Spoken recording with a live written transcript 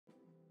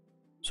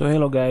So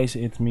hello guys,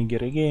 it's me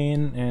Gary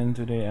again, and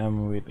today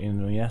I'm with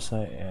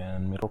Indonesia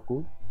and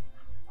Miroku.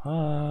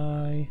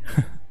 Hi!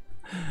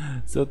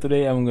 So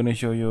today I'm gonna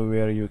show you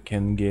where you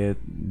can get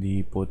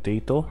the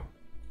potato.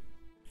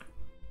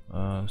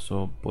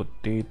 So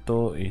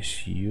potato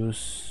is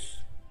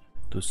used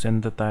to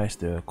synthesize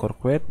the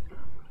corquet.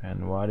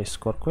 And what is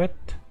corquet?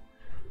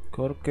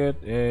 Corquet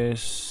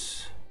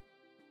is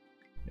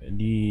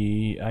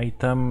the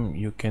item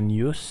you can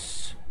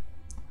use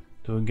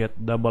to get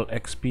double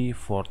XP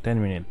for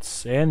 10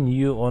 minutes, and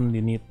you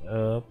only need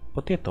a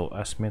potato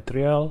as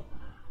material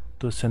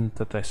to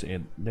synthesize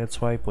it.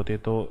 That's why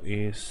potato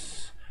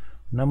is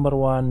number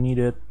one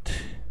needed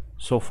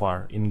so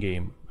far in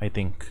game, I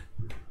think,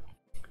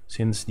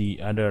 since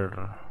the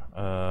other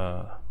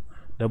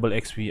double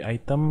XP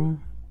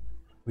item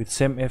with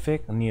same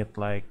effect need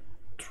like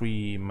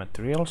 3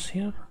 materials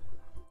here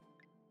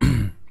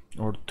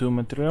or 2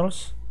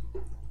 materials,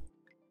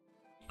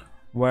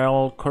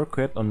 while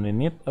corquet only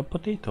need a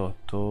potato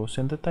to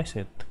synthesize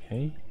it.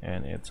 Okay,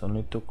 and it's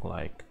only took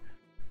like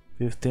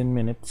 15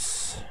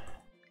 minutes.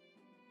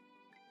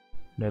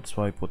 That's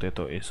why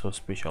potato is so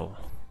special,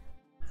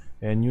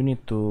 and you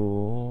need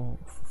to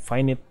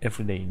find it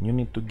every day. You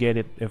need to get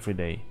it every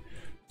day.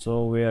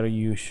 So where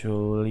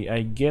usually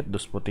I get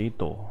those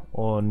potato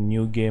on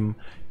new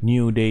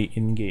day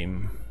in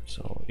game.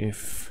 So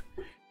if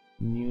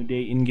new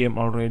day in game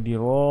already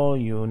roll,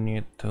 you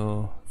need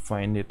to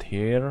find it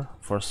here.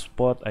 First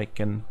spot I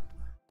can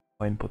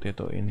find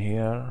potato in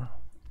here,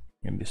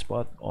 in this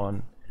spot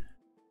on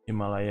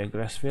Himalaya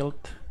grassfield.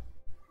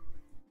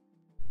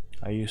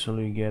 I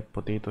usually get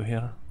potato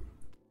here.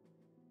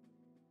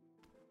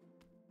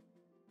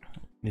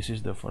 This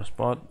is the first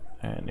spot,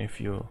 and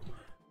if you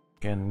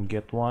can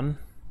get one,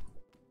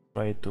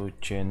 try to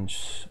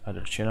change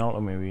other channel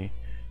or maybe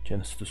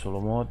change to solo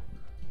mode.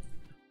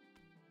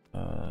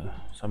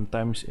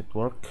 Sometimes it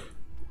work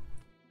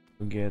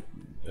to get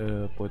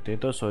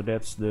potato. So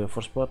that's the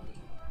first spot.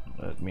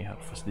 Let me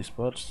harvest this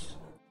first.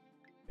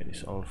 It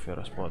is all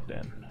fair spot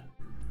then.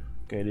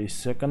 Okay, the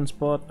second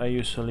spot I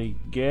usually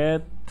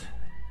get,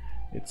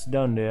 it's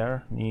down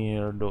there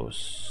near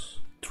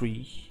those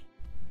tree.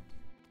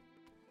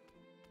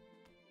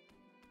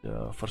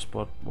 The first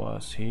spot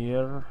was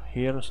here,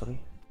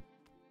 sorry,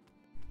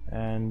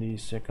 and the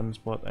second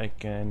spot I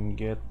can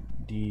get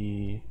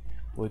the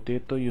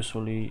potato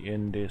usually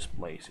in this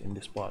place, in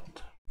this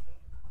spot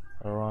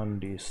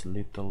around this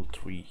little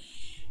tree.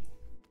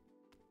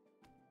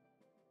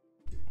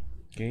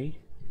 Okay,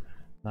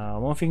 now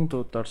moving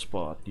to third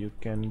spot, you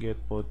can get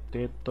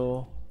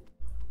potato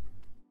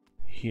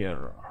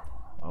here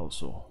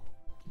also.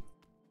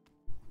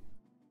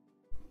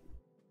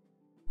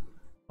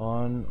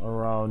 On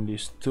around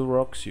these 2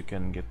 rocks you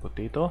can get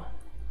potato,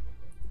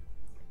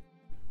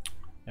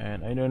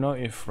 and I don't know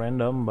if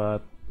random,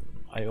 but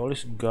I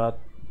always got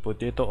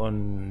potato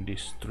on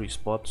these 3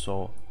 spots,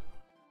 so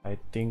I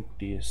think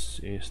this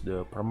is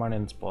the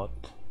permanent spot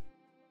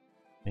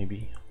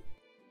maybe.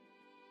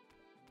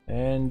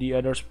 And the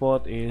other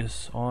spot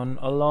is on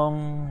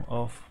along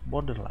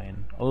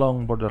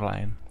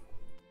borderline.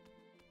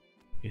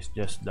 It's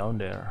just down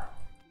there.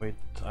 Wait,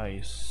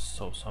 I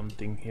saw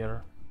something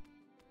here.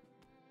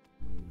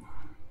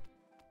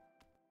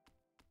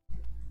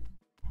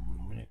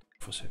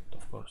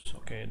 Of course.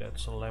 Okay,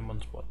 that's a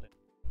lemon spot.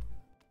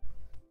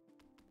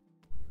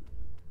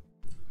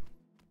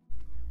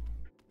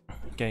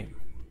 Okay,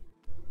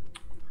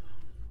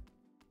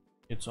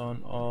 it's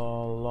on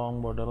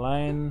along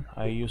borderline.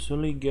 I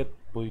usually get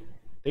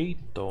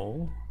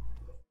potato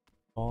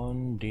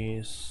on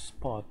this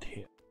spot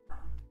here,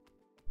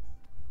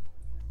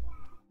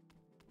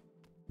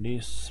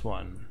 this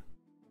one.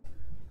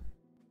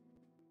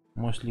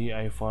 Mostly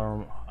I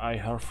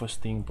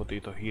harvesting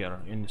potato here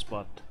in this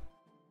spot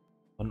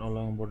on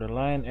along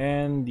borderline,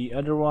 and the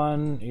other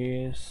one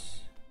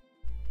is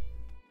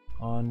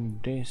on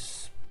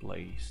this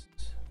place,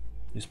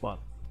 this spot,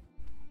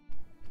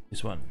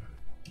 this one.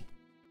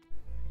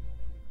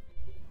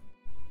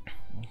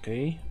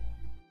 Okay,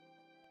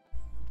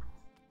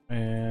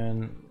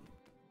 and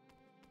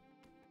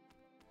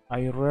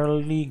I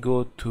rarely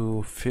go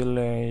to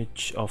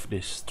village of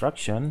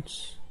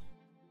destructions.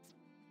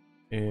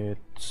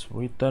 It's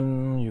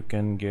written you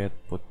can get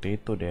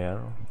potato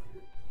there,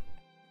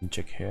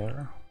 check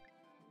here,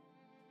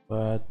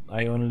 but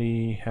I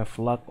only have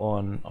luck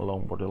on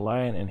along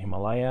borderline and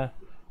Himalaya.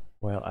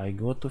 While I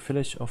go to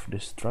village of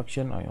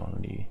destruction, I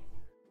only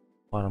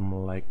farm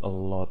like a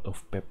lot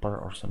of pepper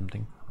or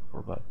something, I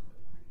forgot.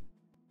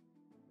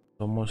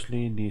 So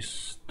mostly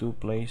these 2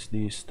 places,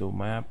 these 2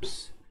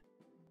 maps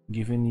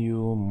giving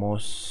you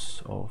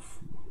most of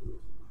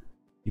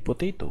the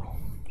potato.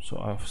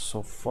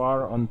 So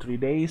far on 3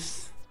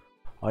 days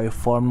I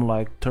farmed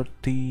like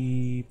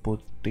 30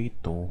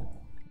 potato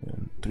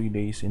in 3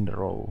 days in a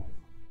row.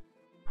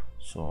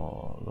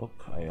 So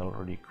look, I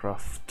already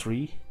craft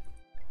 3.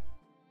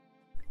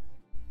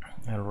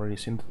 I already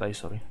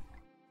synthesized, sorry.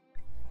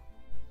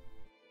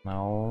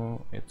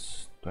 Now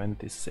it's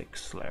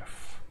 26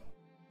 left.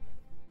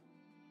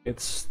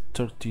 It's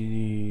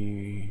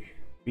 30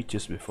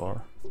 peaches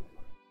before.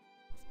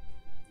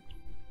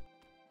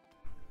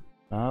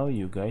 Now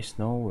you guys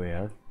know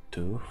where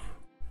to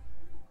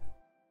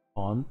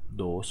hunt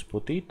those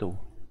potato.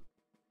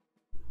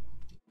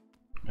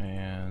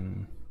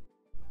 And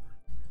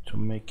to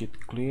make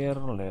it clear,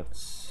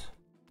 let's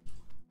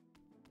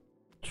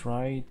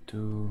try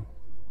to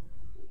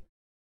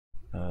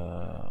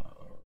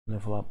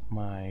level up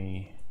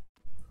my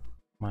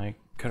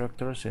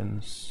character,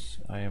 since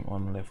I am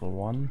on level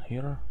 1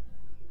 here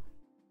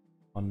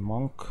on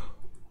monk.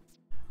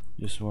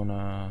 Just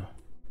wanna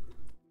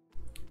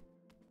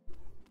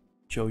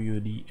show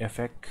you the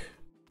effect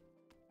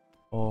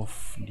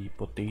of the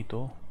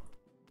potato.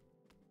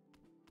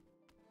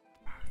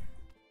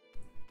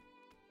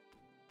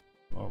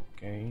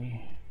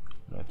 Okay,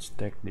 let's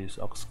take this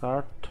ox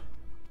cart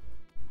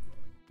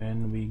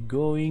and we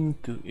going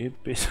to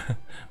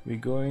we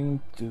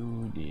going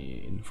to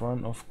the in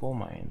front of coal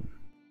mine.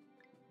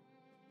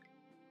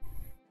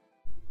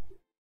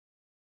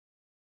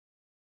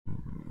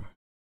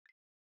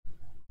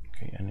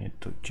 Okay, I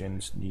need to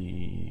change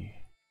the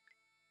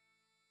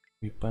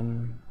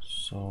weapon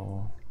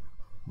so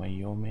my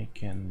Yome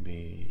can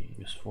be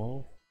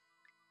useful.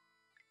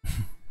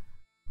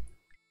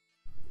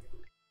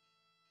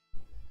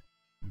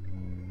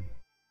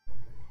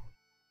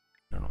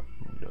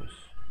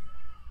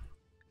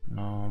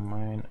 Now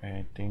mine,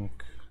 I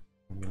think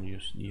I will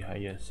use the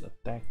highest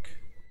attack.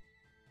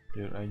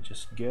 Did I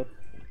just get?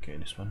 Okay,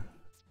 this one.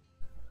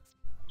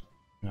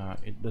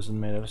 It doesn't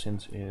matter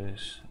since it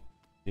is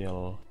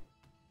still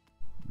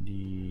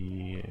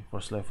the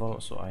first level,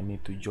 so I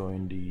need to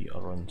join the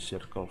orange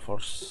circle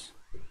first.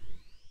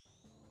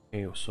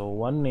 Okay, so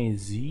 1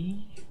 AZ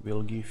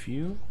will give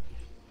you.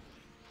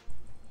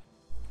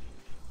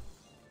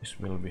 This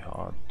will be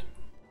hard.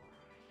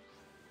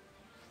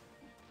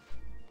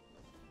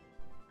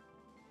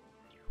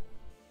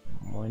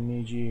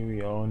 Moneji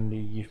will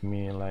only give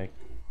me like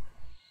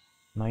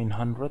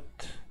 900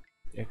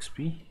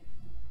 XP.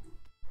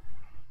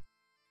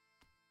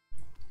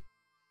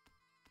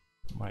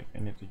 Mike, I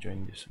need to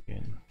join this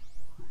again.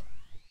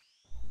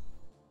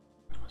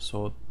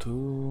 So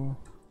two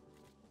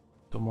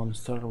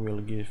monster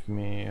will give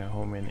me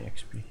how many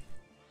XP?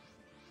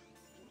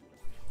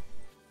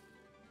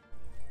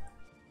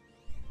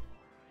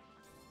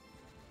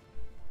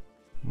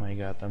 My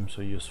god, I'm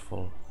so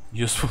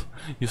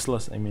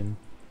useless, I mean,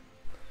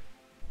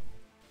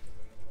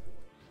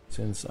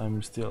 since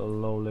I'm still a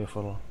low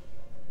level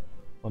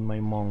on my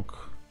monk.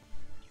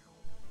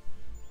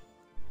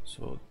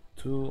 So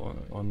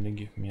 2 only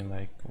give me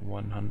like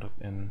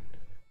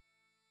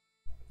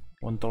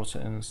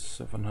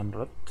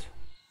 1700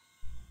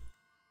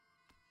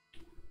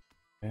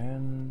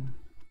 and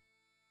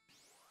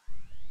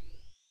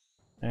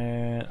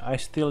I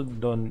still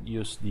don't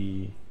use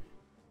the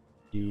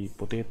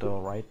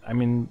potato, right? I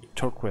mean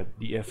turquoise,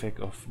 the effect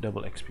of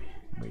double XP.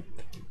 Wait,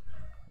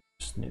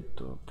 just need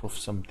to prove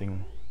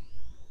something.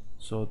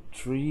 So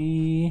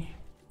 3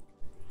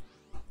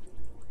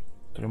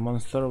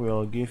 monster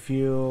will give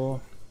you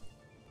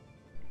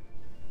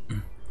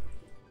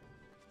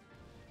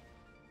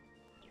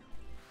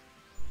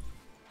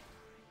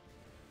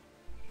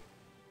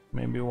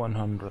maybe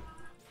 100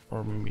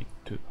 or maybe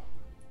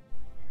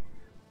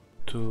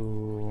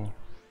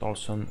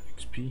 2000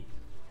 XP.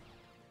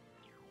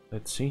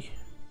 Let's see.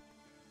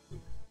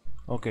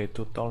 Okay,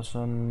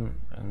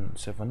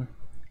 2007.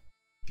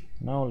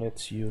 Now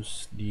let's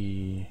use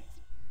the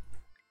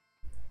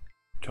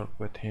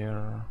turquoise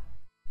here.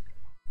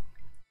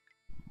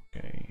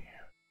 Okay,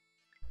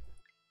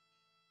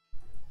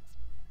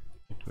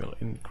 it will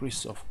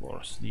increase, of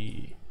course,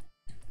 the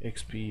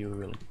XP you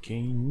will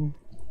gain.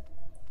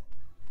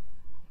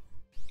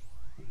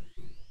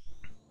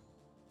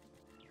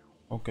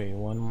 Okay,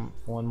 one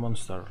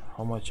monster.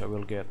 How much I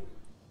will get?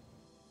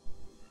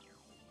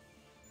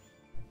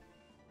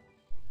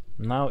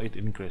 Now it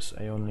increased.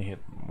 I only hit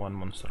 1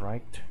 monster,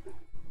 right?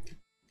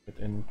 It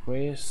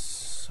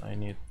increase. I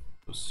need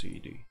to see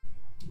the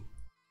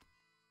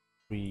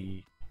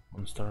 3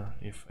 monster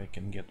if I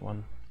can get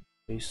one.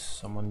 Please,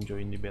 someone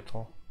join the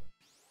battle.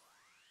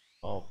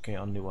 Okay,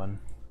 only 1.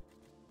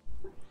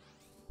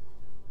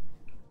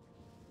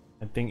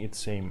 I think it's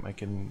same. I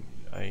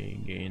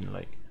gain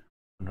like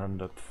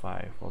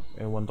 105 or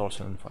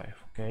 1005.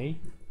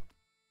 Okay,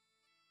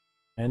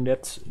 and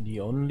that's the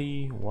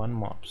only 1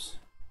 mobs,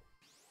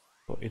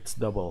 so it's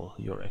double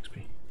your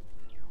XP.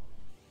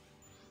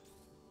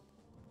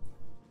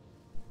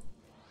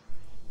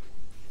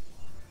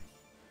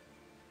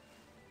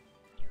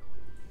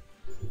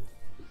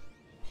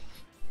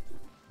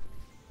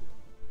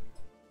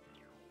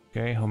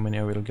 Okay, how many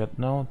I will get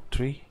now?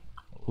 3.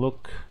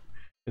 Look,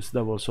 it's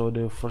double. So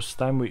the first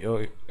time we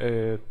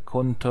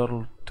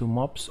counter 2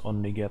 mobs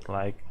only get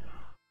like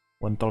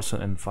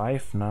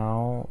 1005.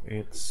 Now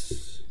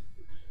it's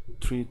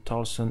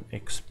 3000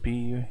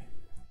 XP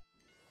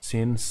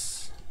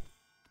since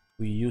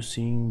we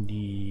using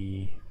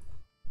the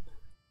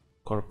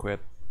corquet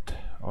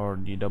or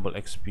the double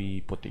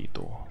XP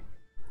potato.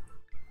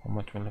 How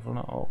much my level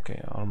now?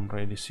 Okay, I'm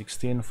already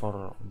 16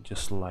 for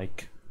just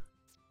like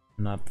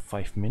not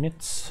 5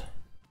 minutes,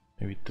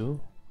 maybe 2.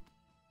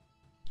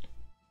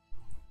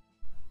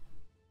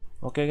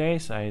 Okay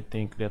guys, I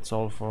think that's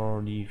all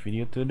for the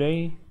video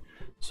today.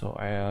 So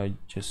I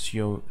just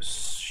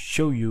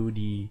show you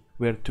the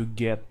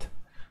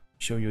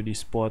show you the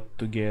spot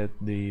to get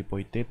the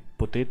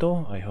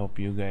potato. I hope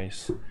you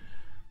guys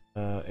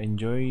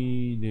enjoy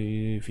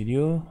the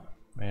video,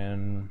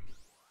 and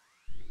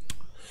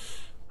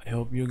I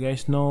hope you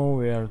guys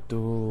know where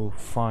to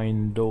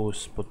find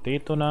those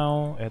potato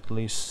now. At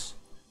least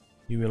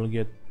you will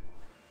get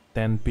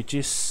 10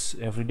 peaches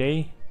every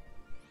day.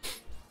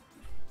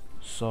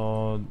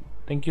 So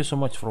thank you so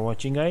much for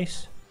watching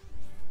guys.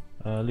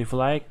 Leave a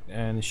like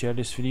and share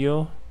this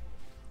video,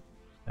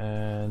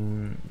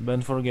 and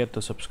don't forget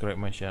to subscribe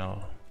my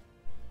channel.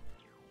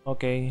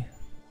 Okay,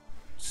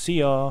 see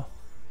ya.